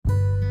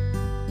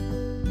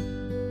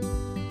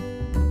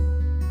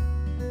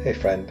Hey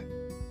friend,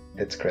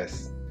 it's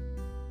Chris.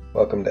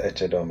 Welcome to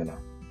Ecce Domino,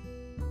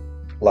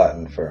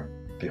 Latin for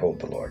Behold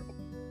the Lord.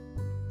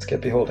 Let's get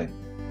beholding.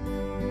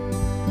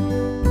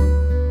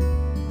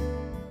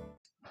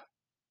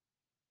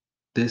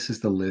 This is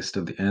the list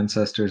of the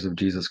ancestors of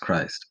Jesus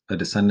Christ, a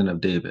descendant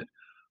of David,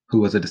 who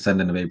was a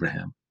descendant of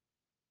Abraham.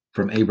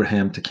 From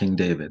Abraham to King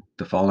David,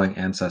 the following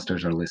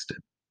ancestors are listed: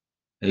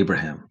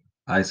 Abraham,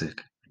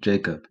 Isaac,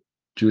 Jacob,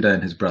 Judah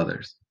and his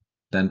brothers,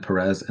 then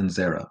Perez and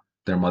Zerah,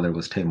 their mother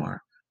was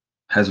Tamar,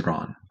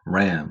 Hezron,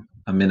 Ram,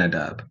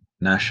 Aminadab,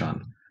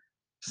 Nahshon,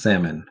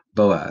 Salmon,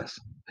 Boaz,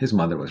 his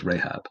mother was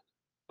Rahab,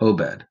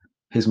 Obed,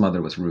 his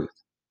mother was Ruth,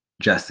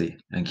 Jesse,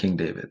 and King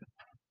David.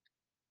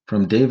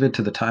 From David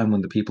to the time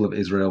when the people of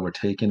Israel were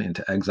taken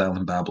into exile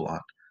in Babylon,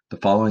 the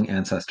following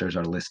ancestors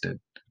are listed: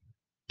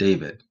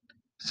 David,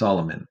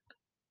 Solomon,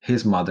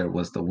 his mother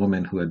was the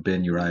woman who had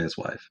been Uriah's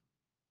wife,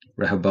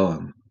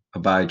 Rehoboam,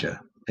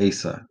 Abijah,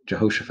 Asa,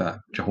 Jehoshaphat,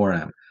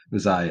 Jehoram,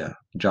 Uzziah,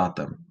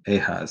 Jotham,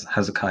 Ahaz,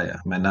 Hezekiah,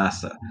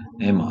 Manasseh,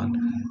 Amon,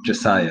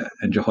 Josiah,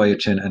 and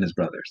Jehoiachin and his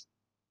brothers.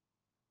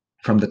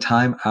 From the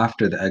time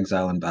after the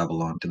exile in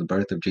Babylon to the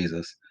birth of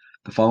Jesus,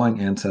 the following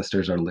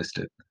ancestors are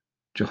listed: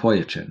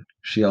 Jehoiachin,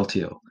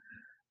 Shealtiel,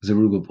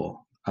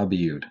 Zerubbabel,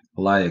 Abiud,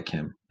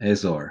 Eliakim,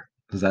 Azor,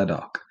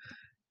 Zadok,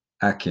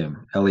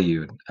 Achim,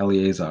 Eliud,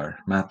 Eleazar,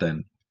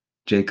 Mathan,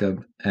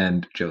 Jacob,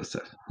 and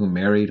Joseph, who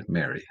married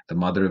Mary, the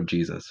mother of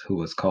Jesus, who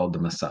was called the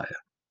Messiah.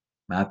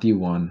 Matthew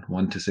 1,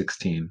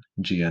 1-16,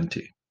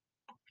 GNT.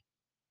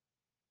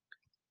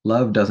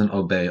 Love doesn't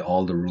obey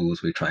all the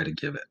rules we try to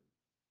give it.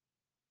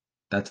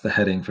 That's the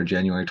heading for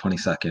January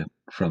 22nd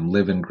from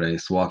Live in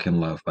Grace, Walk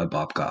in Love by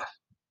Bob Goff.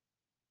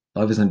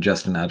 Love isn't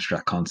just an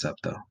abstract concept,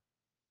 though.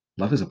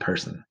 Love is a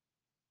person,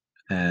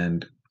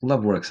 and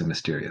love works in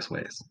mysterious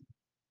ways.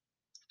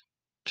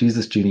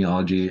 Jesus'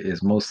 genealogy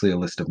is mostly a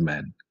list of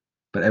men,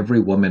 but every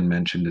woman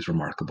mentioned is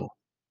remarkable.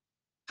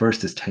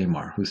 First is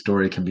Tamar, whose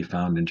story can be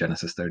found in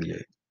Genesis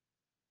 38.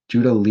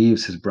 Judah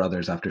leaves his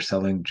brothers after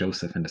selling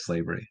Joseph into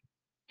slavery.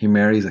 He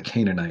marries a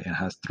Canaanite and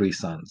has 3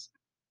 sons.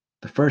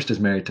 The first is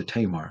married to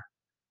Tamar,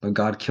 but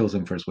God kills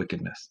him for his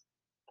wickedness.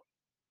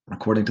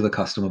 According to the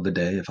custom of the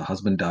day, if a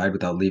husband died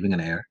without leaving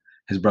an heir,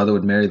 his brother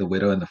would marry the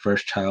widow and the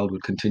first child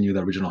would continue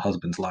the original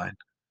husband's line.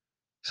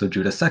 So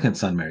Judah's second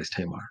son marries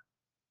Tamar,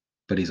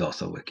 but he's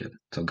also wicked,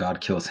 so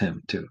God kills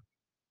him too.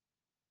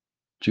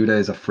 Judah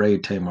is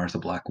afraid Tamar is a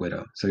black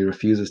widow, so he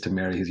refuses to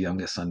marry his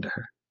youngest son to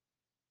her.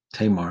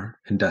 Tamar,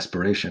 in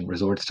desperation,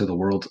 resorts to the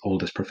world's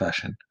oldest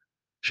profession.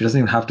 She doesn't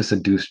even have to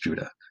seduce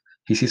Judah.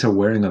 He sees her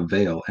wearing a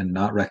veil and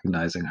not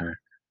recognizing her.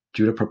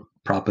 Judah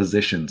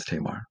propositions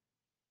Tamar.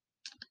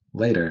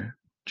 Later,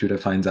 Judah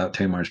finds out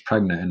Tamar is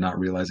pregnant and not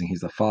realizing he's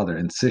the father,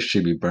 insists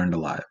she be burned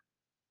alive.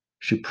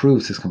 She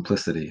proves his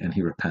complicity and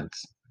he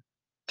repents.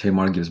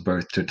 Tamar gives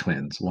birth to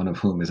twins, one of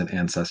whom is an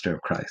ancestor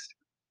of Christ.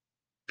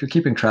 If you're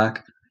keeping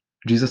track,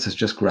 Jesus has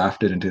just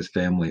grafted into his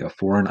family a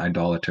foreign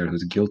idolater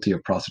who's guilty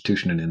of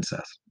prostitution and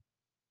incest.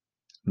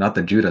 Not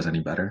that Judah's any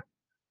better.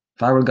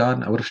 If I were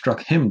God, I would have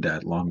struck him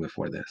dead long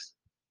before this.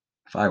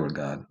 If I were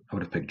God, I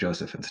would have picked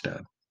Joseph instead.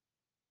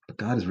 But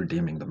God is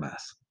redeeming the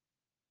mess.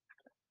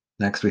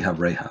 Next we have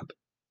Rahab.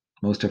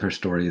 Most of her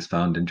story is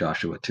found in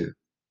Joshua 2.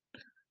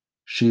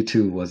 She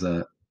too was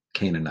a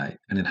Canaanite,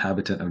 an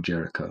inhabitant of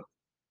Jericho.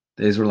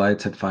 The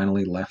Israelites had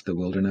finally left the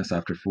wilderness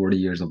after 40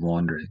 years of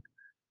wandering,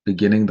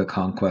 beginning the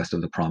conquest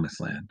of the Promised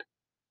Land.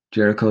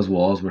 Jericho's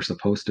walls were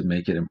supposed to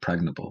make it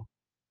impregnable.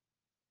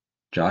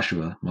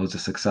 Joshua,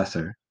 Moses'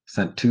 successor,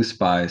 sent 2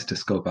 spies to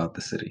scope out the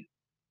city.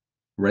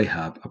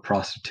 Rahab, a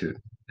prostitute,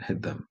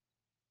 hid them.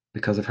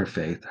 Because of her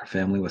faith, her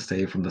family was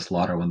saved from the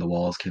slaughter when the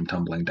walls came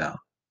tumbling down.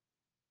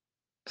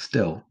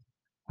 Still,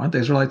 aren't the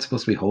Israelites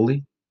supposed to be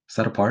holy,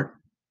 set apart?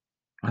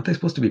 Aren't they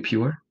supposed to be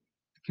pure?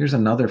 Here's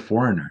another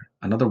foreigner,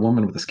 another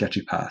woman with a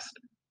sketchy past.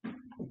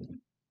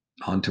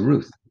 On to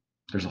Ruth.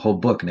 There's a whole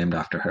book named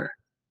after her.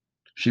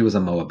 She was a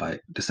Moabite,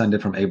 descended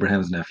from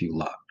Abraham's nephew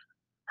Lot.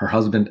 Her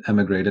husband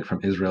emigrated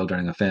from Israel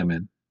during a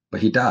famine,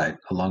 but he died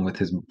along with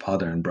his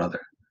father and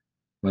brother.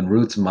 When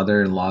Ruth's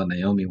mother-in-law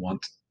Naomi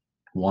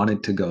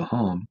wanted to go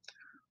home,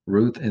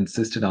 Ruth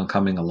insisted on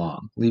coming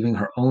along, leaving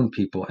her own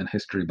people and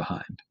history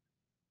behind.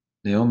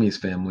 Naomi's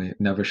family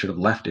never should have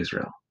left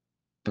Israel,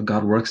 but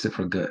God works it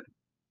for good.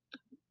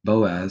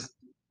 Boaz,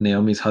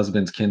 Naomi's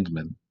husband's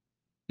kinsman,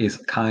 is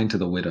kind to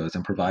the widows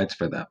and provides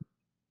for them.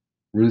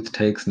 Ruth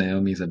takes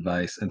Naomi's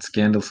advice and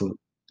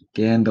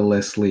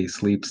scandalously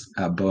sleeps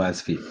at Boaz's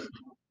feet.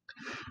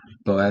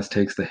 Boaz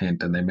takes the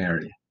hint and they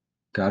marry.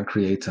 God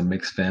creates a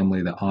mixed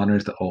family that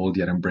honors the old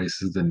yet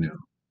embraces the new.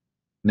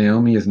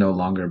 Naomi is no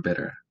longer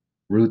bitter.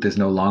 Ruth is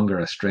no longer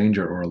a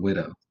stranger or a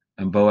widow,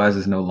 and Boaz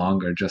is no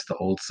longer just the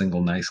old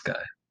single nice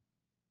guy.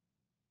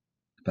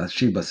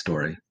 Bathsheba's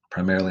story,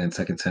 primarily in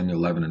 2 Samuel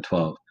 11 and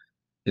 12,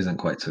 isn't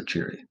quite so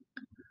cheery.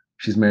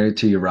 She's married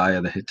to Uriah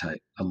the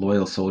Hittite, a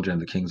loyal soldier in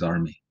the king's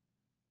army.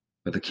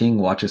 But the king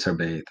watches her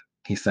bathe.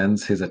 He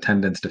sends his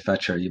attendants to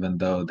fetch her even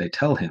though they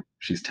tell him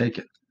she's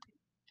taken.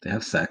 They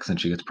have sex and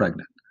she gets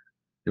pregnant.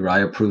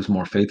 Uriah proves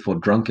more faithful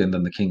drunken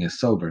than the king is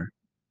sober,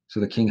 so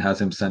the king has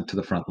him sent to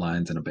the front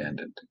lines and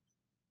abandoned.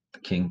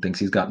 The king thinks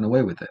he's gotten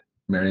away with it,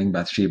 marrying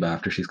Bathsheba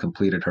after she's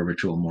completed her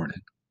ritual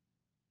mourning.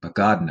 But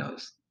God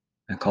knows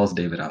and calls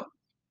David out.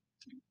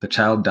 The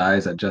child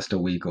dies at just a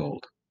week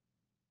old.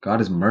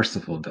 God is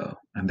merciful, though,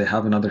 and they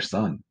have another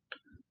son.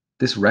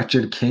 This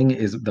wretched king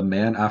is the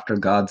man after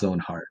God's own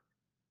heart.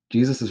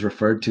 Jesus is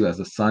referred to as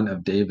the son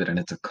of David, and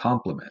it's a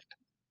compliment.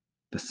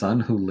 The son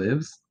who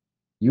lives?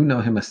 You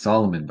know him as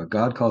Solomon, but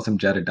God calls him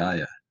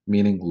Jedediah,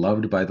 meaning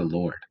loved by the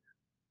Lord.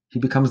 He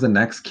becomes the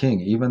next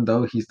king, even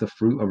though he's the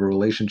fruit of a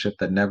relationship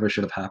that never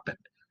should have happened.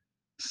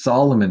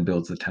 Solomon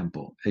builds the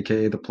temple,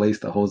 aka the place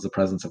that holds the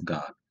presence of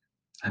God.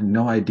 I have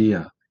no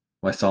idea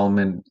why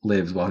Solomon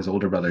lives while his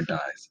older brother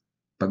dies.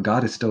 But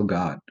God is still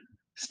God,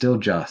 still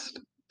just,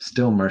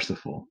 still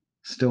merciful,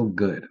 still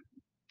good.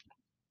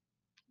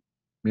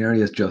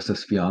 Mary is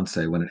Joseph's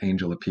fiancée when an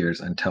angel appears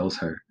and tells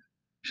her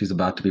she's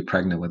about to be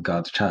pregnant with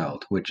God's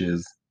child, which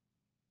is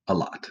a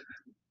lot.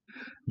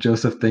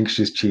 Joseph thinks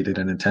she's cheated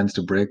and intends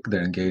to break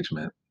their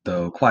engagement,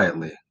 though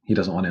quietly. He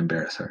doesn't want to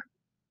embarrass her.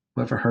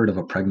 Who ever heard of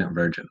a pregnant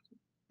virgin?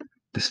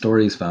 This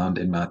story is found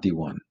in Matthew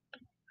 1.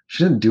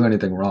 She didn't do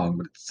anything wrong,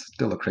 but it's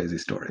still a crazy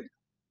story.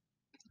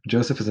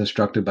 Joseph is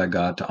instructed by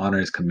God to honor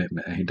his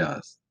commitment, and he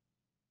does.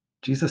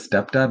 Jesus'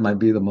 stepdad might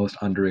be the most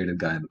underrated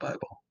guy in the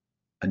Bible.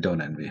 I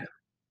don't envy him.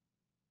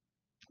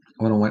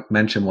 I want to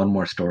mention one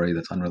more story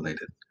that's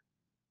unrelated.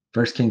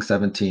 1 Kings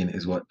 17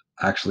 is what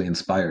actually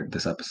inspired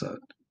this episode.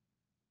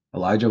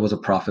 Elijah was a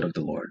prophet of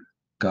the Lord.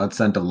 God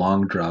sent a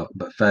long drought,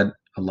 but fed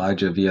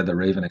Elijah via the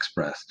Raven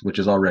Express, which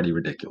is already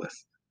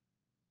ridiculous.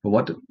 But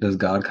what does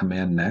God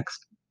command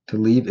next? To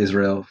leave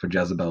Israel for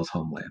Jezebel's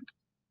homeland,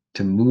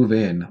 to move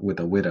in with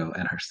a widow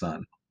and her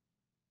son.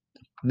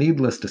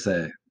 Needless to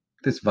say,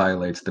 this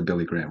violates the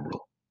Billy Graham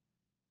rule.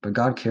 But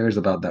God cares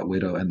about that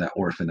widow and that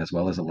orphan as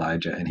well as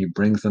Elijah, and he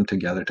brings them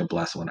together to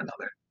bless one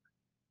another.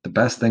 The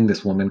best thing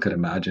this woman could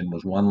imagine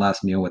was one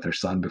last meal with her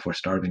son before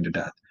starving to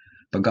death.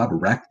 But God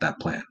wrecked that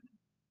plan.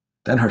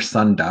 Then her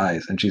son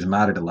dies, and she's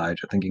mad at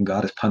Elijah, thinking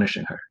God is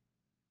punishing her.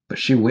 But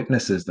she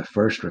witnesses the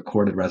first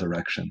recorded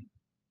resurrection.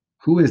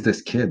 Who is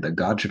this kid that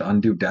God should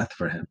undo death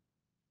for him?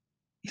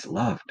 He's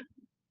loved.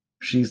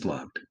 She's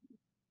loved.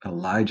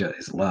 Elijah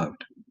is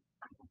loved.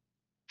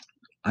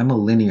 I'm a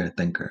linear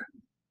thinker.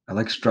 I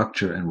like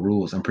structure and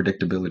rules and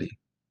predictability.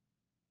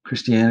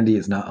 Christianity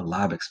is not a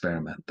lab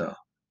experiment, though.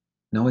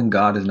 Knowing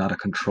God is not a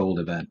controlled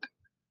event.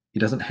 He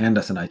doesn't hand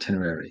us an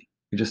itinerary.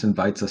 He just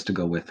invites us to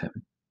go with him.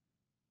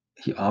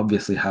 He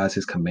obviously has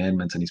his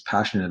commandments and he's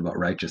passionate about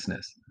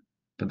righteousness.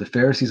 But the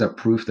Pharisees are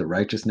proof that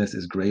righteousness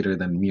is greater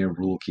than mere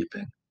rule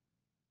keeping.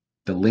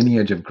 The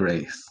lineage of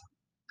grace,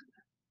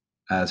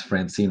 as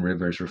Francine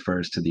Rivers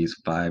refers to these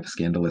 5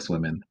 scandalous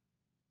women,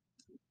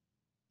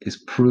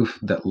 is proof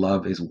that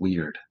love is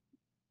weird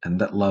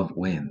and that love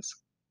wins.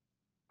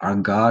 Our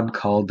God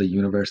called the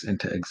universe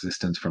into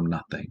existence from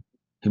nothing.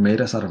 He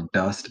made us out of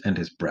dust and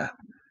his breath.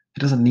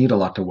 He doesn't need a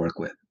lot to work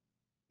with.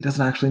 He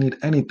doesn't actually need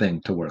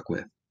anything to work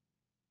with.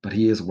 But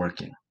he is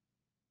working.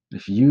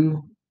 If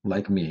you,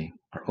 like me,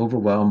 are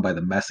overwhelmed by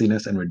the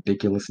messiness and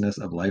ridiculousness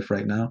of life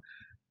right now,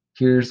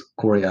 here's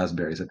Corey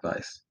Asbury's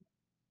advice.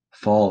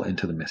 Fall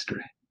into the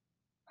mystery.